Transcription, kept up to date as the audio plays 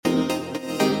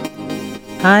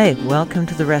Hi, welcome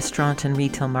to the Restaurant and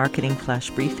Retail Marketing Flash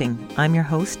Briefing. I'm your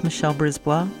host, Michelle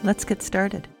Brisbois. Let's get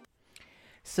started.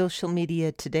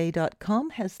 SocialMediaToday.com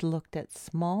has looked at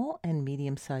small and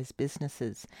medium-sized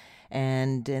businesses,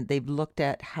 and they've looked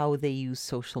at how they use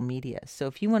social media. So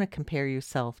if you want to compare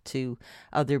yourself to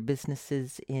other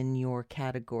businesses in your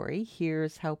category,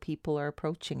 here's how people are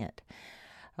approaching it.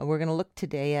 We're going to look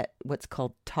today at what's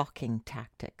called talking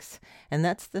tactics, and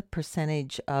that's the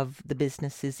percentage of the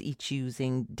businesses each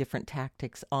using different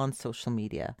tactics on social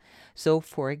media. So,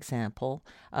 for example,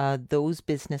 those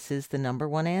businesses, the number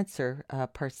one answer,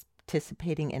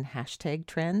 participating in hashtag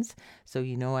trends. So,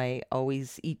 I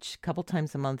always each couple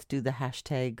times a month do the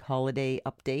hashtag holiday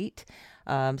update.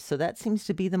 So that seems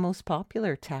to be the most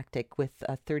popular tactic, with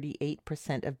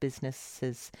 38% of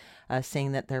businesses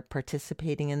saying that they're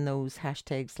participating in those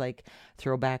hashtags like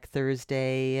Throwback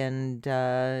Thursday and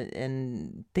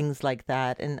things like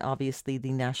that, and obviously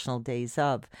the national days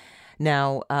of.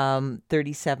 Now,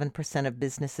 37% of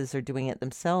businesses are doing it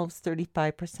themselves.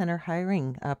 35% are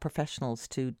hiring professionals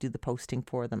to do the posting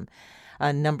for them.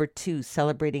 Number two,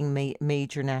 celebrating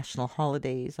major national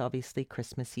holidays, obviously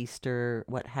Christmas, Easter,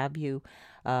 what have you.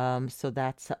 So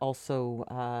that's also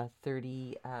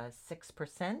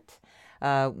 36%.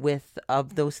 With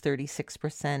of those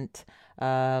 36%,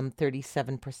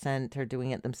 37% are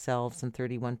doing it themselves and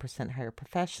 31% hire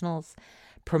professionals.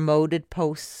 Promoted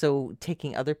posts, so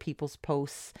taking other people's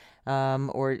posts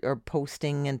or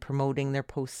posting and promoting their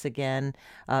posts again,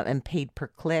 and paid per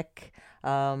click.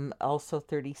 Also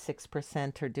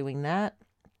 36% are doing that.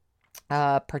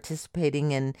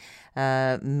 Participating in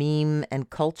meme and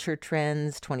culture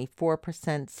trends,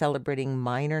 24%, celebrating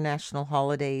minor national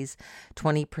holidays,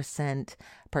 20%,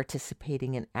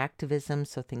 participating in activism,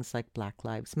 so things like Black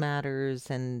Lives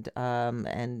Matters and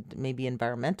maybe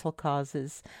environmental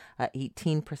causes,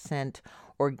 18%,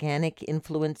 organic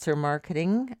influencer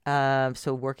marketing,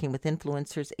 so working with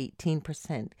influencers,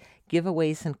 18%,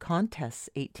 giveaways and contests,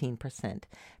 18%.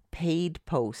 Paid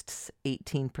posts,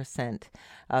 18%.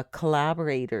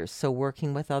 Collaborators, so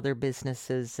working with other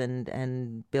businesses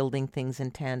and building things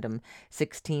in tandem,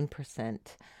 16%.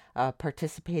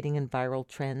 Participating in viral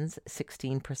trends,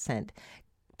 16%.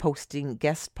 Posting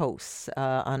guest posts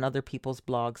on other people's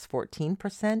blogs,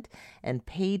 14%. And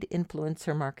paid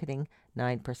influencer marketing,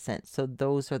 9%. So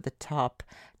those are the top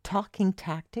talking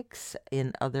tactics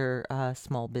in other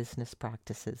small business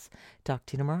practices. Talk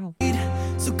to you tomorrow.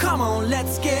 So come on,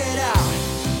 let's get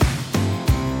out.